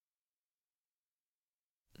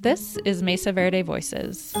This is Mesa Verde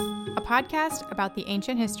Voices, a podcast about the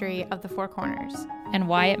ancient history of the Four Corners and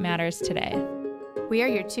why it matters today. We are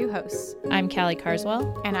your two hosts. I'm Callie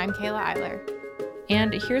Carswell. And I'm Kayla Eiler.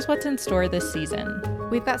 And here's what's in store this season.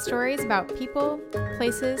 We've got stories about people,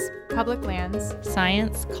 places, public lands,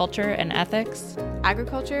 science, culture, and ethics,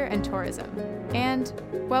 agriculture, and tourism. And,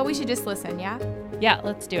 well, we should just listen, yeah? Yeah,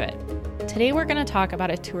 let's do it. Today we're going to talk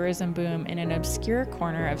about a tourism boom in an obscure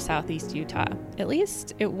corner of southeast Utah. At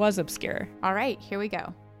least it was obscure. All right, here we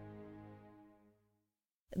go.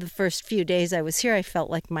 The first few days I was here, I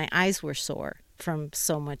felt like my eyes were sore from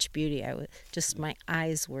so much beauty. My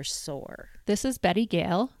eyes were sore. This is Betty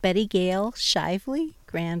Gale. Betty Gale Shively,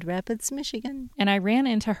 Grand Rapids, Michigan. And I ran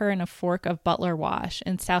into her in a fork of Butler Wash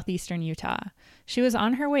in southeastern Utah. She was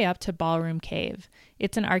on her way up to Ballroom Cave.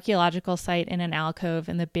 It's an archaeological site in an alcove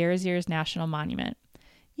in the Bears Ears National Monument.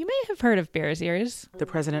 You may have heard of Bears Ears. The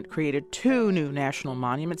president created 2 new national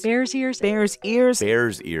monuments. Bears Ears. Bears Ears.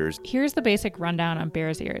 Bears Ears. Here's the basic rundown on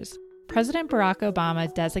Bears Ears. President Barack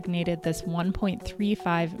Obama designated this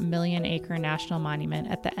 1.35 million acre national monument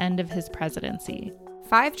at the end of his presidency.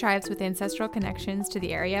 5 tribes with ancestral connections to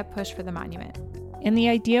the area pushed for the monument. And the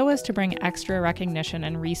idea was to bring extra recognition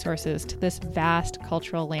and resources to this vast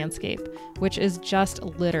cultural landscape, which is just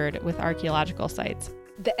littered with archaeological sites.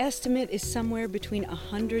 The estimate is somewhere between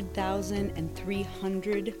 100,000 and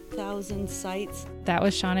 300,000 sites. That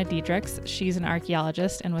was Shauna Diedrichs. She's an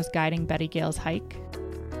archaeologist and was guiding Betty Gale's hike.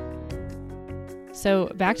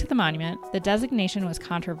 So back to the monument, the designation was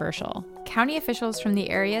controversial. County officials from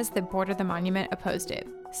the areas that border the monument opposed it.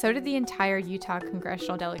 So did the entire Utah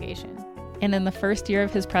congressional delegation. And in the first year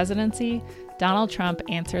of his presidency, Donald Trump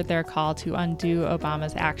answered their call to undo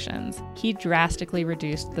Obama's actions. He drastically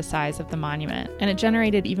reduced the size of the monument, and it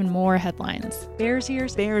generated even more headlines. Bears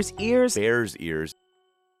Ears. Bears Ears. Bears Ears.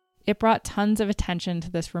 It brought tons of attention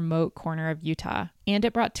to this remote corner of Utah, and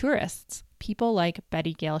it brought tourists. People like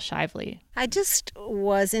Betty Gale Shively. I just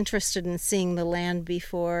was interested in seeing the land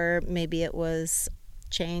before maybe it was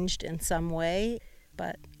changed in some way.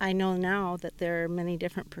 But I know now that there are many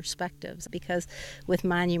different perspectives because with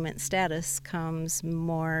monument status comes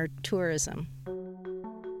more tourism.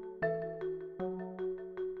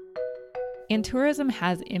 And tourism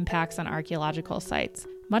has impacts on archaeological sites,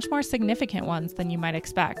 much more significant ones than you might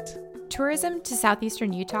expect. Tourism to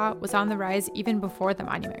southeastern Utah was on the rise even before the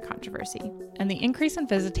monument controversy. And the increase in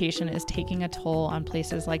visitation is taking a toll on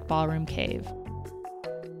places like Ballroom Cave.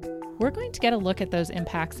 We're going to get a look at those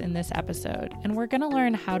impacts in this episode, and we're going to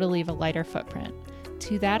learn how to leave a lighter footprint.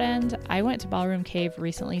 To that end, I went to Ballroom Cave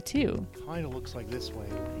recently too. Kind of looks like this way.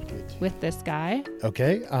 With this guy.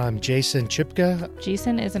 Okay, I'm Jason Chipka.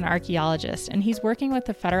 Jason is an archaeologist, and he's working with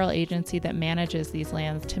the federal agency that manages these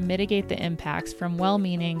lands to mitigate the impacts from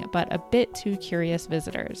well-meaning but a bit too curious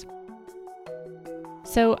visitors.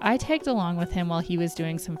 So I tagged along with him while he was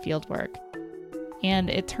doing some field work.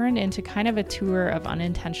 And it turned into kind of a tour of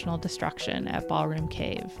unintentional destruction at Ballroom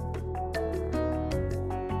Cave.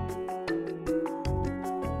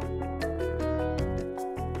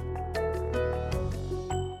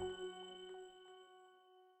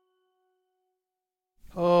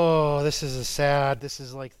 Oh, this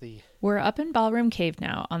is like We're up in Ballroom Cave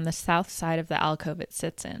now, on the south side of the alcove it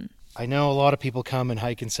sits in. I know a lot of people come and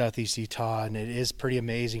hike in southeast Utah, and it is pretty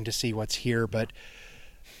amazing to see what's here, but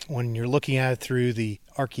when you're looking at it through the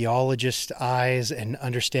archaeologist's eyes and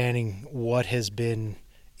understanding what has been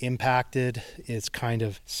impacted, it's kind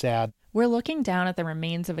of sad. We're looking down at the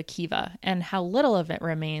remains of a kiva, and how little of it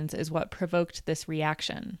remains is what provoked this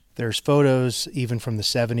reaction. There's photos even from the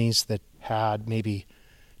 70s that had maybe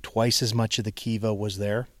twice as much of the kiva was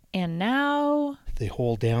there. And now the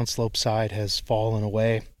whole downslope side has fallen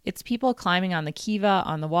away. It's people climbing on the kiva,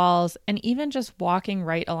 on the walls, and even just walking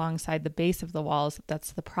right alongside the base of the walls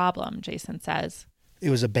that's the problem, Jason says. It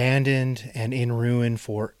was abandoned and in ruin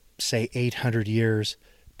for, say, 800 years,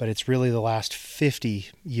 but it's really the last 50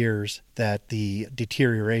 years that the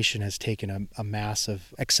deterioration has taken a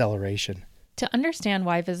massive acceleration. To understand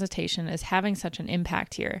why visitation is having such an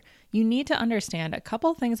impact here, you need to understand a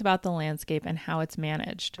couple things about the landscape and how it's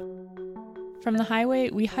managed. From the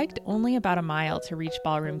highway, we hiked only about a mile to reach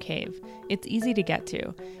Ballroom Cave. It's easy to get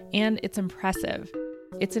to, and it's impressive.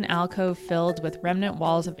 It's an alcove filled with remnant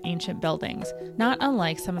walls of ancient buildings, not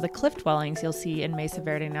unlike some of the cliff dwellings you'll see in Mesa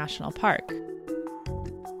Verde National Park.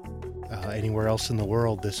 Anywhere else in the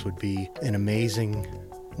world, this would be an amazing,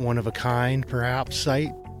 one-of-a-kind, perhaps,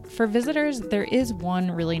 site For visitors, there is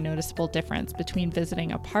one really noticeable difference between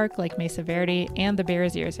visiting a park like Mesa Verde and the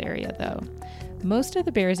Bears Ears area, though. Most of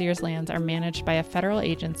the Bears Ears lands are managed by a federal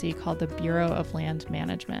agency called the Bureau of Land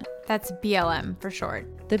Management. That's BLM for short.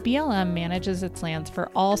 The BLM manages its lands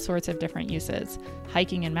for all sorts of different uses: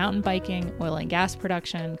 hiking and mountain biking, oil and gas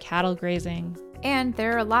production, cattle grazing. And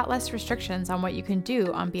there are a lot less restrictions on what you can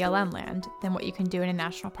do on BLM land than what you can do in a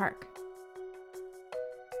national park.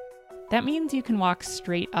 That means you can walk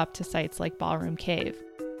straight up to sites like Ballroom Cave.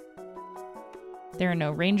 There are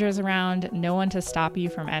no rangers around, no one to stop you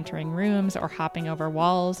from entering rooms or hopping over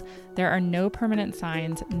walls. There are no permanent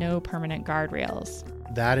signs, no permanent guardrails.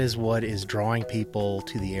 That is what is drawing people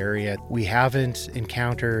to the area. We haven't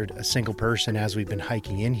encountered a single person as we've been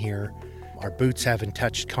hiking in here. Our boots haven't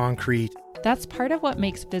touched concrete. That's part of what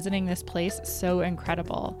makes visiting this place so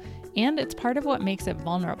incredible. And it's part of what makes it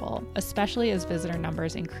vulnerable, especially as visitor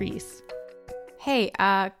numbers increase. Hey,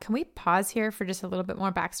 can we pause here for just a little bit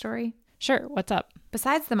more backstory? Sure, what's up?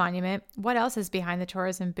 Besides the monument, what else is behind the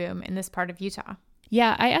tourism boom in this part of Utah?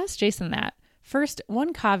 Yeah, I asked Jason that. First,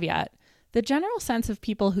 one caveat. The general sense of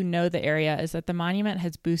people who know the area is that the monument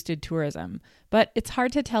has boosted tourism, but it's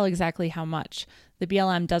hard to tell exactly how much. The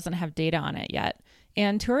BLM doesn't have data on it yet.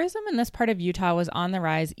 And tourism in this part of Utah was on the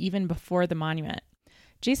rise even before the monument.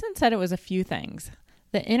 Jason said it was a few things.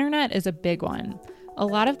 The internet is a big one. A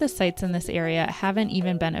lot of the sites in this area haven't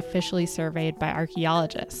even been officially surveyed by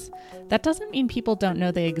archaeologists. That doesn't mean people don't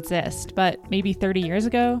know they exist, but maybe 30 years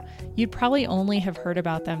ago, you'd probably only have heard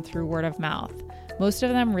about them through word of mouth. Most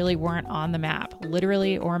of them really weren't on the map,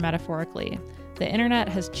 literally or metaphorically. The internet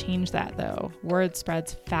has changed that, though. Word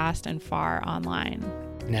spreads fast and far online.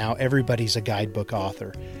 Now everybody's a guidebook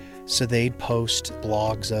author, so they'd post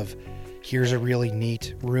blogs of, here's a really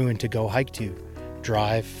neat ruin to go hike to.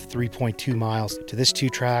 Drive 3.2 miles to this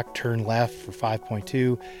 2-track, turn left for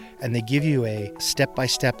 5.2, and they give you a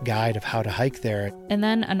step-by-step guide of how to hike there. And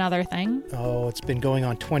then another thing. Oh, it's been going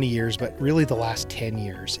on 20 years, but really the last 10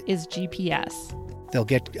 years. Is GPS. They'll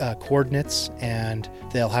get coordinates, and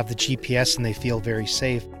they'll have the GPS, and they feel very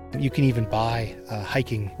safe. You can even buy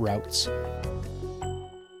hiking routes.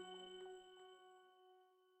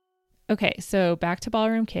 Okay, so back to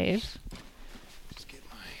Ballroom Cave.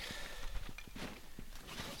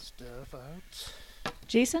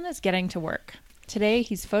 Jason is getting to work. Today,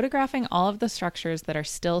 he's photographing all of the structures that are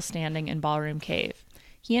still standing in Ballroom Cave.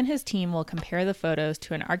 He and his team will compare the photos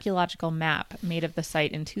to an archaeological map made of the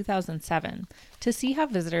site in 2007 to see how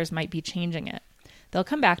visitors might be changing it. They'll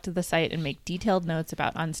come back to the site and make detailed notes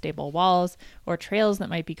about unstable walls or trails that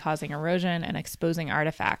might be causing erosion and exposing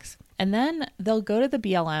artifacts. And then they'll go to the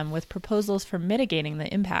BLM with proposals for mitigating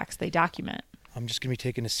the impacts they document. I'm just going to be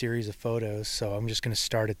taking a series of photos, so I'm just going to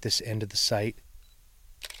start at this end of the site.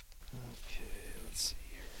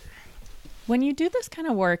 When you do this kind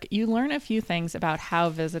of work, you learn a few things about how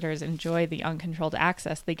visitors enjoy the uncontrolled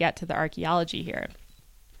access they get to the archaeology here.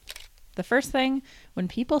 The first thing, when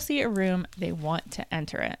people see a room, they want to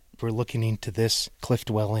enter it. We're looking into this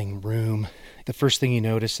cliff-dwelling room. The first thing you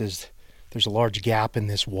notice is there's a large gap in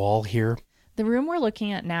this wall here. The room we're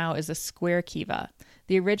looking at now is a square kiva.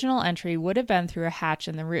 The original entry would have been through a hatch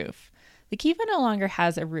in the roof. The kiva no longer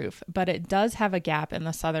has a roof, but it does have a gap in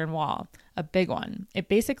the southern wall, a big one. It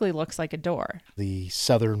basically looks like a door. The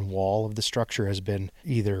southern wall of the structure has been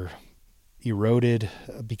either eroded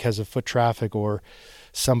because of foot traffic or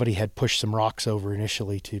somebody had pushed some rocks over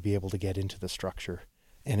initially to be able to get into the structure.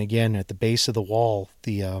 And again, at the base of the wall,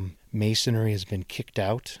 the masonry has been kicked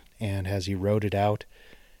out and has eroded out.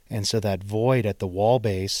 And so that void at the wall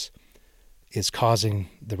base is causing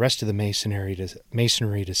the rest of the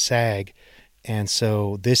masonry to sag. And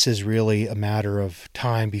so this is really a matter of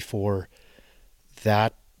time before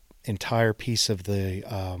that entire piece of the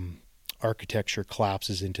architecture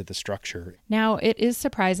collapses into the structure. Now, it is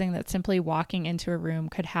surprising that simply walking into a room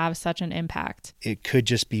could have such an impact. It could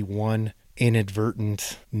just be one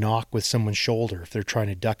inadvertent knock with someone's shoulder if they're trying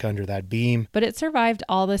to duck under that beam. But it survived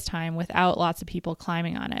all this time without lots of people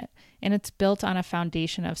climbing on it, and it's built on a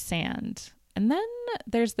foundation of sand. And then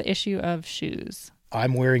there's the issue of shoes.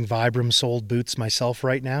 I'm wearing Vibram-soled boots myself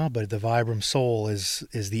right now, but the Vibram sole is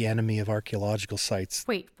the enemy of archaeological sites.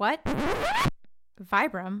 Wait, what?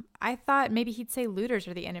 Vibram? I thought maybe he'd say looters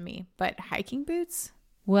are the enemy, but hiking boots?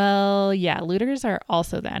 Well, yeah, looters are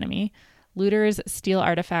also the enemy. Looters steal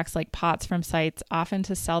artifacts like pots from sites, often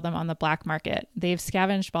to sell them on the black market. They've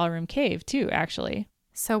scavenged Ballroom Cave, too, actually.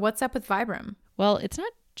 So what's up with Vibram? Well, it's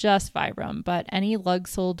not just Vibram, but any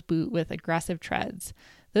lug-soled boot with aggressive treads.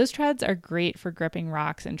 Those treads are great for gripping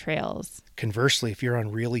rocks and trails. Conversely, if you're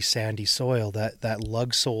on really sandy soil, that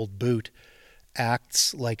lug-soled boot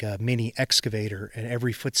acts like a mini excavator, and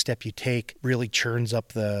every footstep you take really churns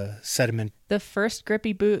up the sediment. The first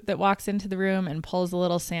grippy boot that walks into the room and pulls a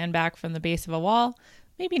little sand back from the base of a wall,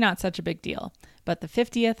 maybe not such a big deal. But the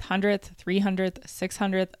 50th, 100th, 300th,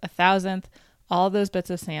 600th, 1,000th, all those bits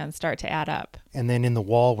of sand start to add up. And then in the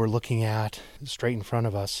wall we're looking at, straight in front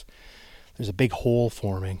of us, there's a big hole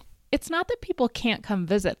forming. It's not that people can't come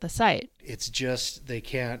visit the site. It's just they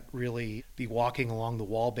can't really be walking along the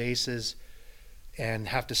wall bases and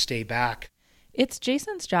have to stay back. It's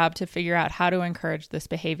Jason's job to figure out how to encourage this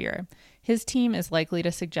behavior. His team is likely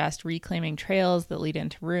to suggest reclaiming trails that lead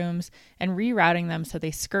into rooms and rerouting them so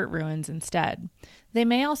they skirt ruins instead. They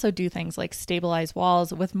may also do things like stabilize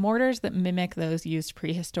walls with mortars that mimic those used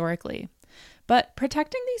prehistorically. But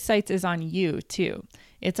protecting these sites is on you, too.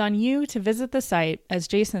 It's on you to visit the site, as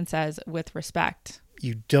Jason says, with respect.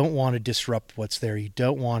 You don't want to disrupt what's there. You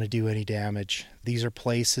don't want to do any damage. These are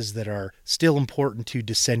places that are still important to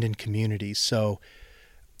descendant communities. So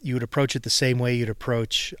you would approach it the same way you'd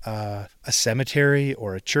approach a cemetery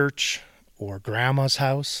or a church or grandma's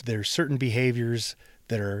house. There's certain behaviors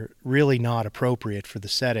that are really not appropriate for the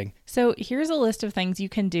setting. So here's a list of things you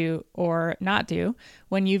can do or not do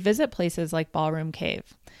when you visit places like Ballroom Cave.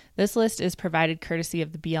 This list is provided courtesy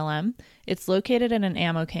of the BLM. It's located in an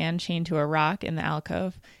ammo can chained to a rock in the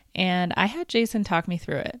alcove, and I had Jason talk me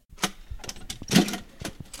through it.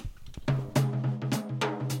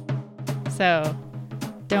 So,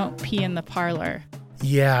 don't pee in the parlor.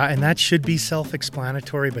 Yeah, and that should be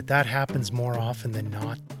self-explanatory, but that happens more often than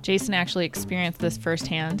not. Jason actually experienced this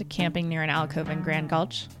firsthand, camping near an alcove in Grand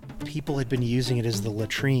Gulch. People had been using it as the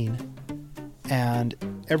latrine, and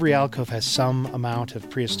every alcove has some amount of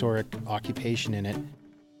prehistoric occupation in it.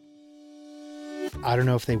 I don't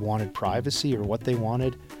know if they wanted privacy or what they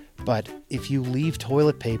wanted, but if you leave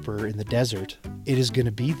toilet paper in the desert, it is going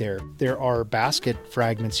to be there. There are basket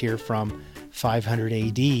fragments here from 500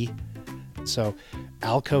 AD, so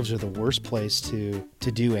alcoves are the worst place to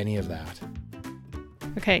do any of that.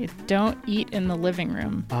 Okay, don't eat in the living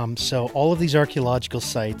room. So all of these archaeological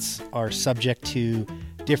sites are subject to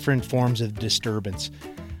different forms of disturbance.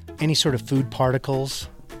 Any sort of food particles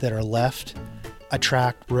that are left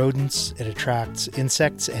attract rodents, it attracts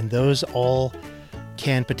insects, and those all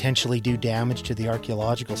can potentially do damage to the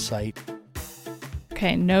archaeological site.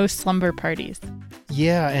 Okay, no slumber parties.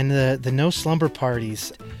 Yeah, and the no slumber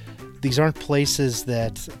parties, these aren't places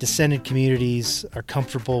that descendant communities are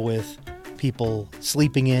comfortable with people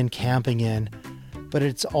sleeping in, camping in, but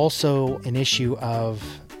it's also an issue of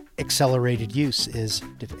accelerated use. Is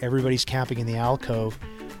if everybody's camping in the alcove,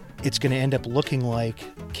 it's going to end up looking like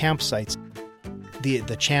campsites.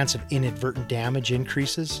 The chance of inadvertent damage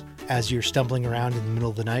increases as you're stumbling around in the middle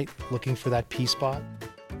of the night looking for that pee spot.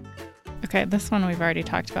 Okay, this one we've already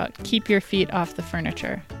talked about. Keep your feet off the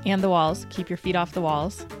furniture and the walls. Keep your feet off the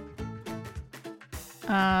walls.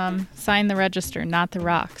 Sign the register, not the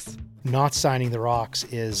rocks. Not signing the rocks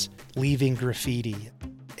is leaving graffiti.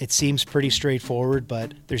 It seems pretty straightforward,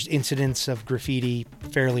 but there's incidents of graffiti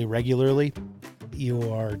fairly regularly.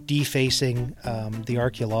 You are defacing the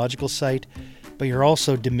archaeological site, but you're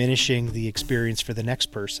also diminishing the experience for the next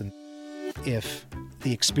person. If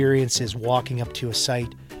the experience is walking up to a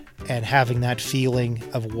site and having that feeling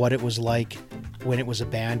of what it was like when it was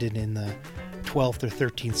abandoned in the 12th or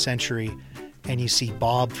 13th century, and you see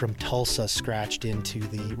Bob from Tulsa scratched into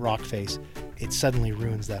the rock face, it suddenly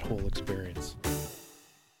ruins that whole experience.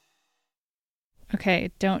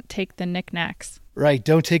 Okay, don't take the knickknacks. Right,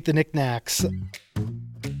 don't take the knickknacks.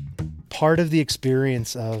 Part of the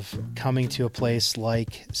experience of coming to a place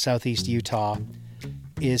like Southeast Utah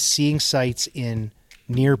is seeing sites in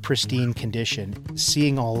near pristine condition,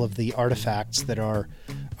 seeing all of the artifacts that are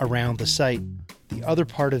around the site. The other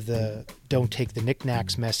part of the don't take the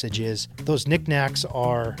knickknacks message is those knickknacks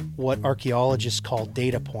are what archaeologists call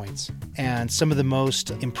data points. And some of the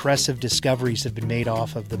most impressive discoveries have been made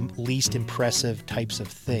off of the least impressive types of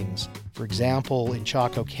things. For example, in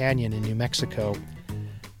Chaco Canyon in New Mexico,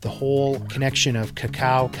 the whole connection of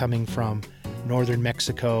cacao coming from northern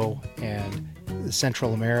Mexico and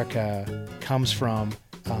Central America comes from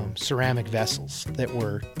ceramic vessels that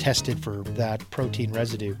were tested for that protein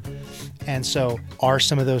residue. And so are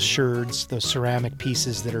some of those sherds, those ceramic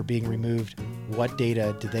pieces that are being removed, what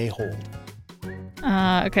data do they hold?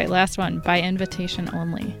 Okay, last one. By invitation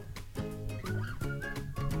only.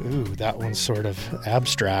 Ooh, that one's sort of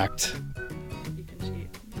abstract.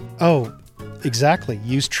 Oh, exactly.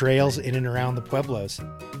 Use trails in and around the pueblos.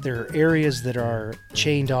 There are areas that are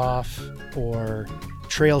chained off, or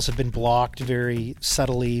trails have been blocked very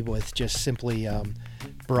subtly with just simply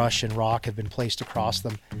brush and rock have been placed across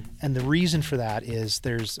them. And the reason for that is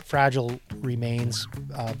there's fragile remains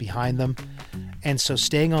behind them. And so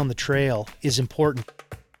staying on the trail is important.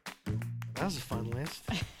 That was a fun list.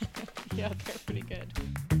 Yeah, they're pretty good.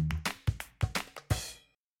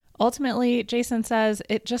 Ultimately, Jason says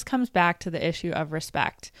it just comes back to the issue of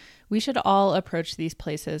respect. We should all approach these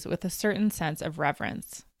places with a certain sense of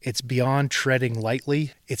reverence. It's beyond treading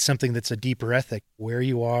lightly. It's something that's a deeper ethic. Where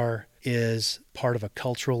you are is part of a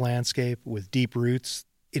cultural landscape with deep roots.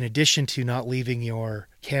 In addition to not leaving your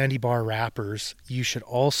candy bar wrappers, you should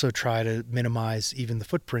also try to minimize even the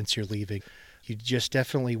footprints you're leaving. You just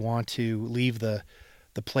definitely want to leave the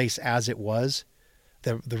place as it was.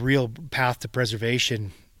 The real path to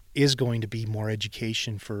preservation is going to be more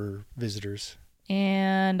education for visitors.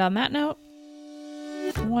 And on that note,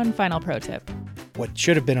 one final pro tip. What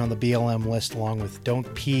should have been on the BLM list along with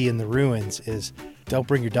don't pee in the ruins is don't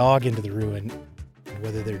bring your dog into the ruin.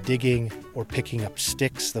 Whether they're digging or picking up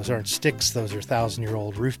sticks, those aren't sticks, those are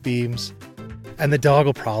 1,000-year-old roof beams. And the dog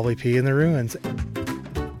will probably pee in the ruins.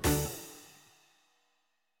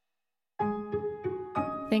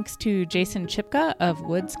 Thanks to Jason Chipka of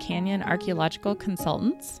Woods Canyon Archaeological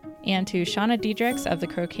Consultants, and to Shauna Diedrichs of the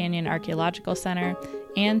Crow Canyon Archaeological Center,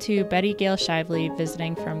 and to Betty Gale Shively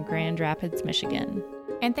visiting from Grand Rapids, Michigan.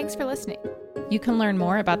 And thanks for listening. You can learn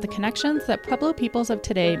more about the connections that Pueblo peoples of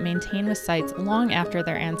today maintain with sites long after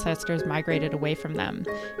their ancestors migrated away from them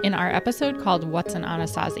in our episode called What's an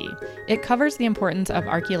Anasazi? It covers the importance of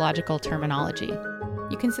archaeological terminology.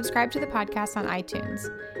 You can subscribe to the podcast on iTunes.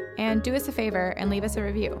 And do us a favor and leave us a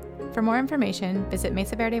review. For more information, visit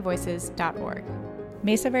mesaverdevoices.org.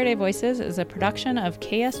 Mesa Verde Voices is a production of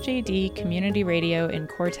KSJD Community Radio in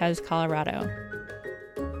Cortez, Colorado.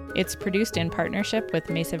 It's produced in partnership with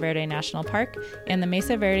Mesa Verde National Park and the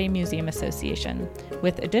Mesa Verde Museum Association,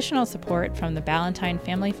 with additional support from the Ballantine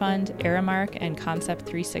Family Fund, Aramark, and Concept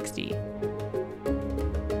 360.